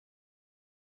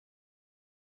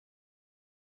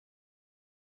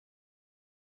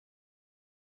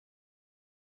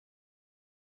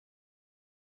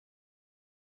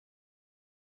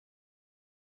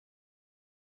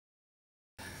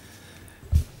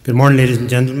Good morning, ladies and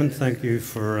gentlemen. Thank you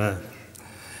for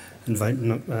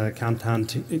inviting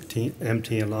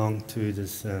KantanAnalytics along to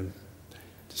this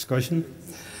discussion.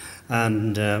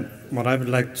 And what I would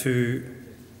like to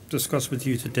discuss with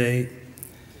you today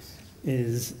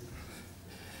is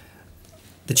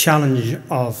the challenge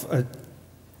of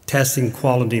testing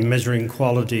quality, measuring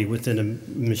quality within a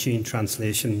machine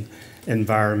translation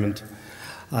environment.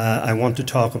 I want to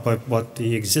talk about what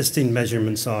the existing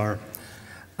measurements are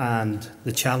and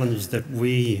the challenge that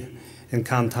we in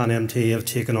KantanAnalytics have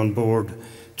taken on board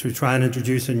to try and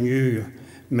introduce a new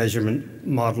measurement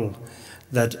model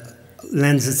that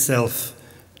lends itself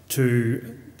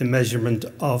to the measurement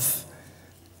of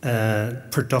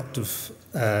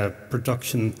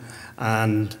production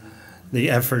and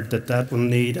the effort that that will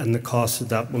need and the cost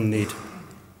that will need.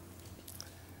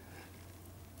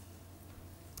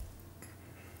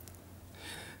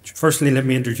 Firstly, let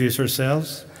me introduce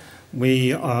ourselves.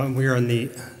 We are in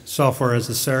the software as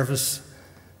a service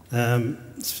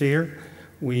sphere.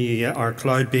 We are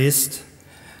cloud-based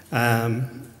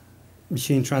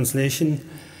machine translation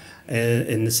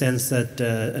in the sense that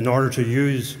in order to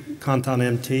use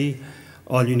KantanAnalytics,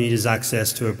 all you need is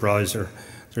access to a browser.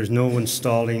 There's no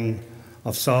installing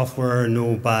of software,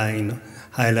 no buying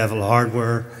high-level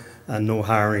hardware, and no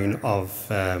hiring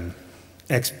of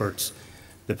experts.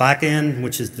 The back end,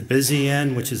 which is the busy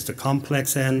end, which is the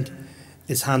complex end,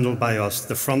 is handled by us.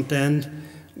 The front end,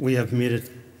 we have made it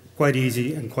quite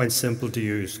easy and quite simple to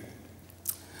use.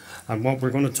 And what we're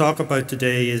going to talk about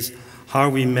today is how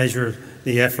we measure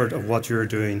the effort of what you're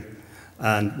doing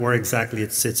and where exactly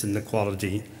it sits in the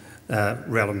quality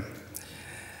realm.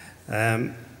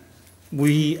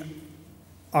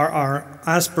 Our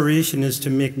aspiration is to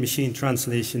make machine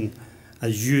translation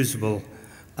as usable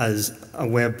as a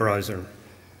web browser.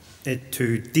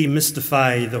 To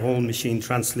demystify the whole machine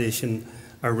translation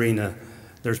arena.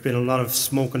 There's been a lot of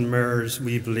smoke and mirrors,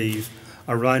 we believe,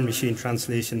 around machine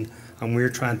translation, and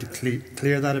we're trying to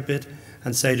clear that a bit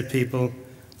and say to people,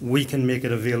 we can make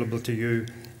it available to you.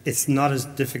 It's not as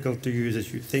difficult to use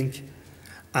as you think,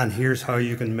 and here's how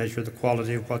you can measure the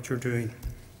quality of what you're doing.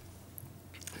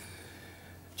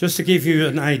 Just to give you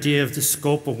an idea of the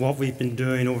scope of what we've been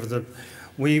doing over the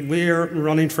we're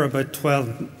running for about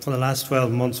for the last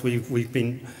 12 months. We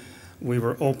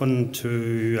were open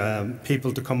to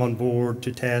people to come on board,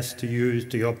 to test, to use,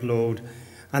 to upload,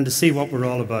 and to see what we're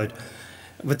all about.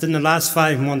 Within the last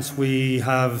 5 months, we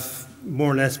have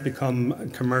more or less become a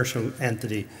commercial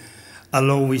entity,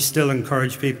 although we still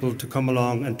encourage people to come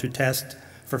along and to test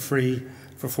for free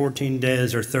for 14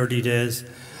 days or 30 days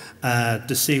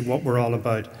to see what we're all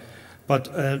about. But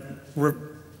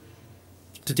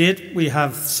to date, we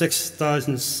have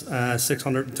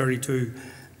 6,632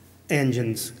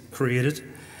 engines created.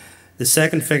 The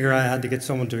second figure, I had to get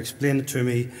someone to explain it to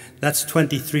me, that's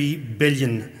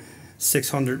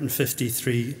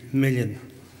 23,653,000,000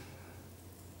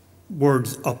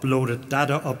 words uploaded,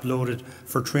 data uploaded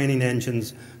for training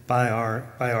engines by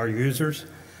our users.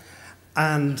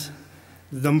 And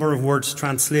the number of words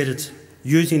translated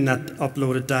using that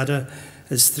uploaded data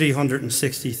is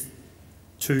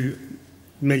 362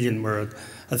 million, we're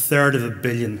a third of a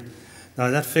billion. Now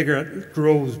that figure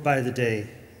grows by the day.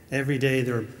 Every day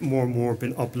there are more and more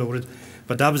being uploaded,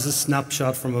 but that was a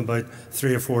snapshot from about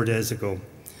 3 or 4 days ago.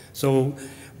 So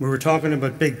we were talking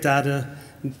about big data.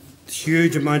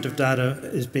 Huge amount of data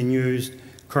is being used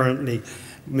currently.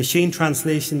 Machine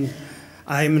translation,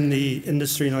 I'm in the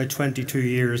industry now 22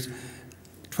 years.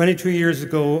 22 years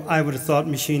ago, I would have thought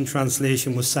machine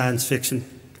translation was science fiction.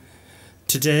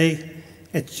 Today,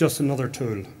 it's just another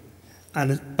tool.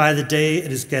 And by the day,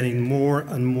 it is getting more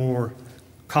and more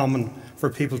common for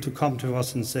people to come to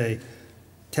us and say,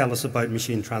 tell us about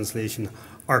machine translation.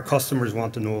 Our customers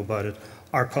want to know about it.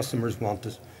 Our customers want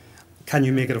it. Can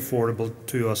you make it affordable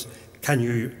to us? Can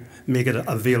you make it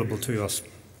available to us?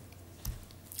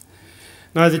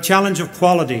 Now, the challenge of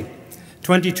quality.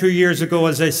 22 years ago,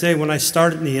 as I say, when I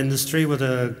started in the industry with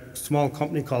a small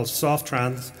company called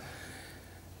SoftTrans,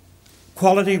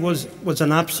 quality was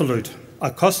an absolute. A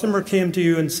customer came to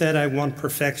you and said, I want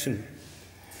perfection.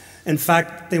 In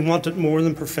fact, they wanted more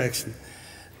than perfection.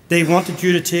 They wanted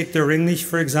you to take their English,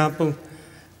 for example,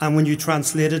 and when you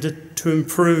translated it, to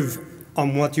improve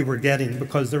on what you were getting,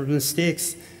 because there were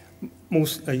mistakes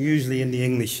usually in the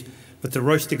English. With the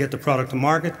rush to get the product to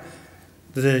market,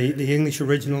 the English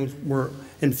originals were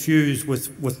infused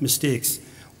with mistakes.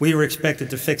 We were expected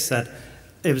to fix that.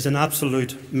 It was an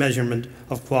absolute measurement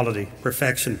of quality,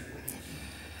 perfection.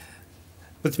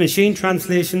 With machine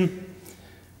translation,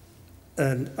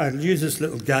 and I'll use this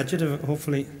little gadget,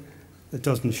 hopefully it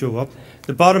doesn't show up.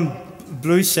 The bottom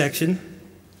blue section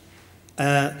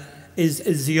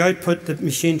is the output that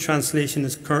machine translation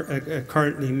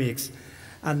currently makes.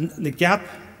 And the gap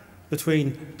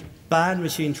between bad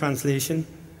machine translation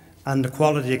and the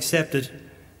quality accepted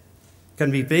can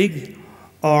be big,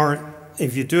 or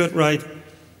if you do it right,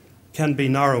 can be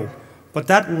narrow. But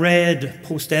that red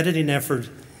post-editing effort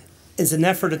is an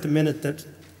effort at the minute that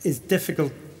is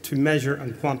difficult to measure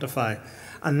and quantify.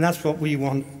 And that's what we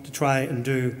want to try and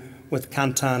do with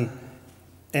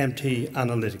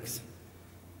KantanAnalytics.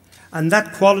 And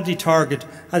that quality target,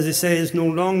 as I say, is no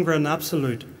longer an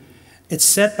absolute. It's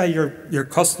set by your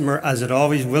customer, as it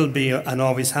always will be and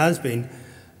always has been,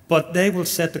 but they will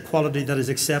set the quality that is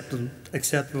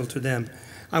acceptable to them.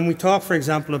 And we talk, for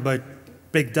example, about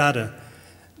big data.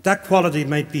 That quality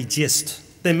might be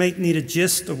gist. They might need a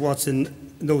gist of what's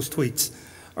in those tweets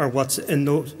or what's in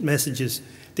those messages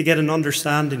to get an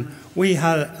understanding. We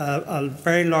had a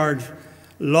very large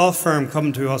law firm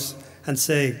come to us and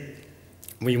say,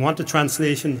 we want a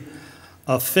translation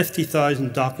of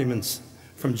 50,000 documents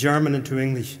from German into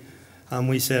English. And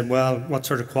we said, well, what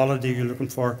sort of quality are you looking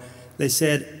for? They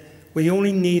said, we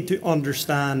only need to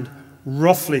understand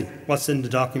roughly what's in the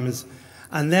documents.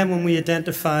 And then when we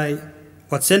identify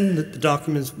what's in the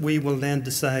documents, we will then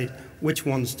decide which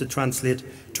ones to translate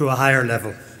to a higher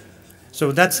level.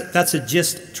 So that's a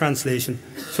gist translation.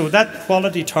 So that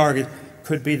quality target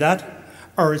could be that,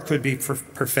 or it could be for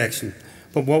perfection.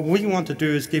 But what we want to do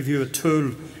is give you a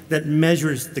tool that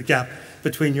measures the gap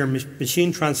between your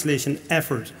machine translation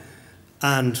effort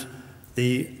and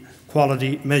the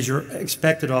quality measure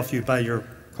expected of you by your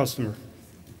customer.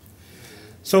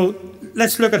 So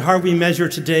let's look at how we measure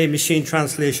today machine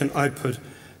translation output.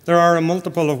 There are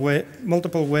multiple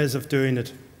ways of doing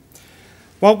it.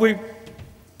 What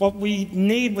we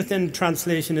need within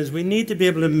translation is we need to be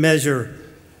able to measure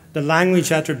the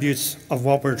language attributes of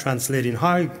what we're translating.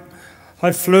 How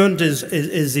fluent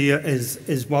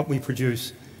is what we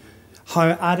produce? How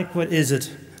adequate is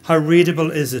it? How readable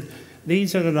is it?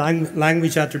 These are the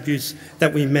language attributes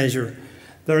that we measure.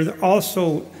 There are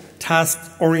also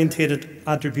task-oriented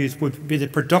attributes, would be the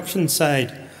production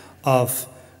side of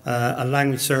a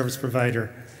language service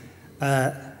provider.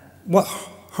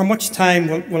 How much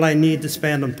time will I need to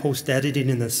spend on post-editing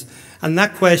in this? And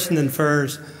that question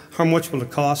infers how much will it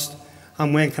cost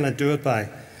and when can I do it by?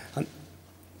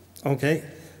 Okay,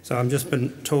 so I've just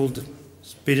been told to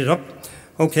speed it up.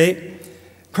 Okay,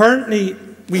 currently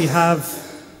we have,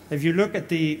 if you look at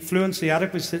the fluency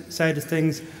adequacy side of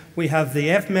things, we have the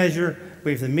F measure,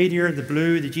 we have the meteor, the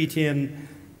blue, the GTN,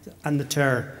 and the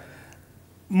TER.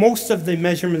 Most of the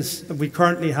measurements that we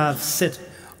currently have sit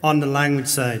on the language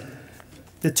side.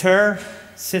 The TER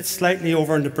sits slightly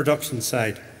over on the production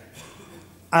side.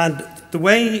 And the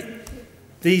way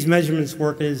these measurements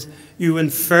work is you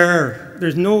infer,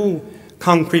 there's no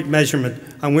concrete measurement,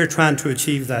 and we're trying to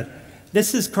achieve that.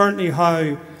 This is currently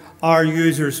how our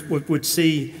users would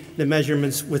see the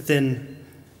measurements within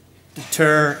the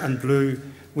TER and blue.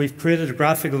 We've created a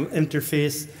graphical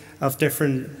interface of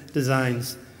different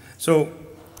designs. So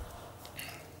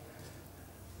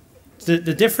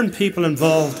the different people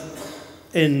involved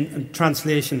in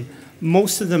translation,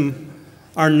 most of them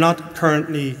are not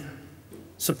currently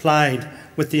supplied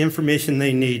with the information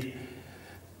they need,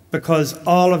 because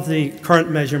all of the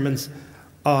current measurements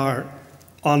are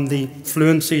on the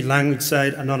fluency language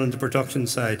side and not on the production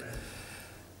side.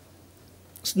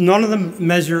 None of them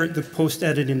measure the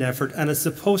post-editing effort, and it's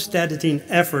the post-editing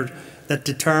effort that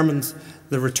determines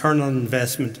the return on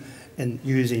investment in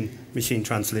using machine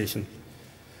translation.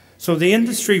 So the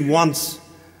industry wants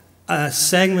a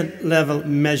segment-level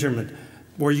measurement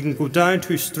where you can go down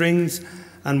to strings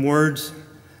and words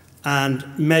and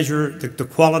measure the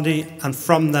quality, and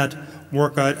from that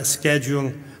work out a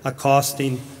schedule, a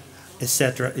costing,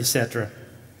 etc., etc.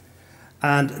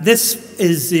 And this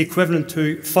is the equivalent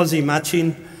to fuzzy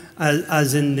matching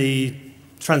as in the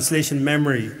translation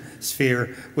memory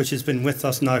sphere, which has been with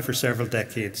us now for several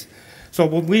decades. So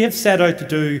what we have set out to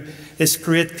do is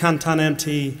create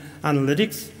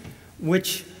KantanAnalytics,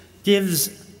 which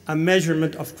gives a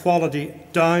measurement of quality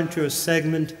down to a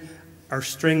segment or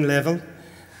string level,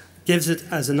 gives it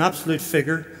as an absolute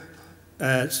figure,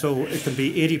 so it can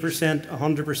be 80%,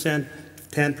 100%,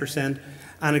 10%,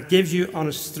 and it gives you on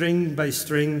a string by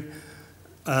string,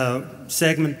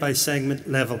 segment by segment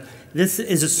level. This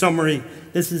is a summary.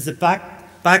 This is the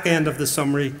back end of the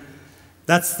summary.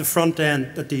 That's the front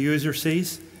end that the user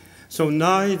sees. So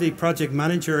now the project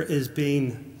manager is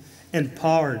being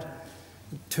empowered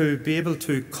to be able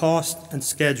to cost and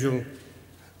schedule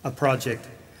a project.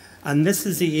 And this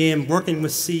is the aim, working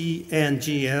with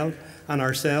CNGL and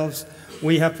ourselves.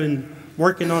 We have been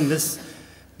working on this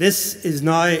This is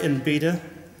now in beta.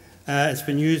 It's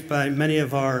been used by many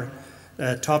of our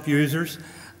top users,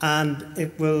 and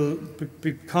it will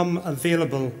become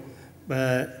available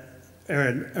in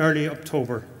early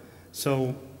October.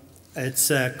 So it's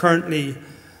currently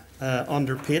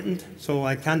under patent, so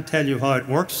I can't tell you how it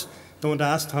works. Don't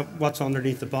ask what's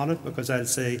underneath the bonnet, because I'll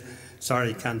say,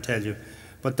 sorry, can't tell you.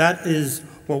 But that is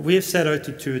what we've set out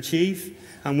to achieve,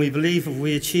 and we believe if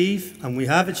we achieve, and we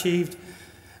have achieved,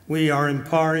 we are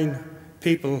empowering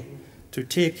people to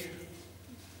take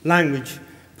language,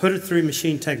 put it through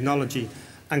machine technology,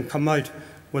 and come out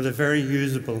with a very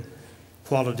usable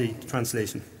quality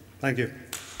translation. Thank you.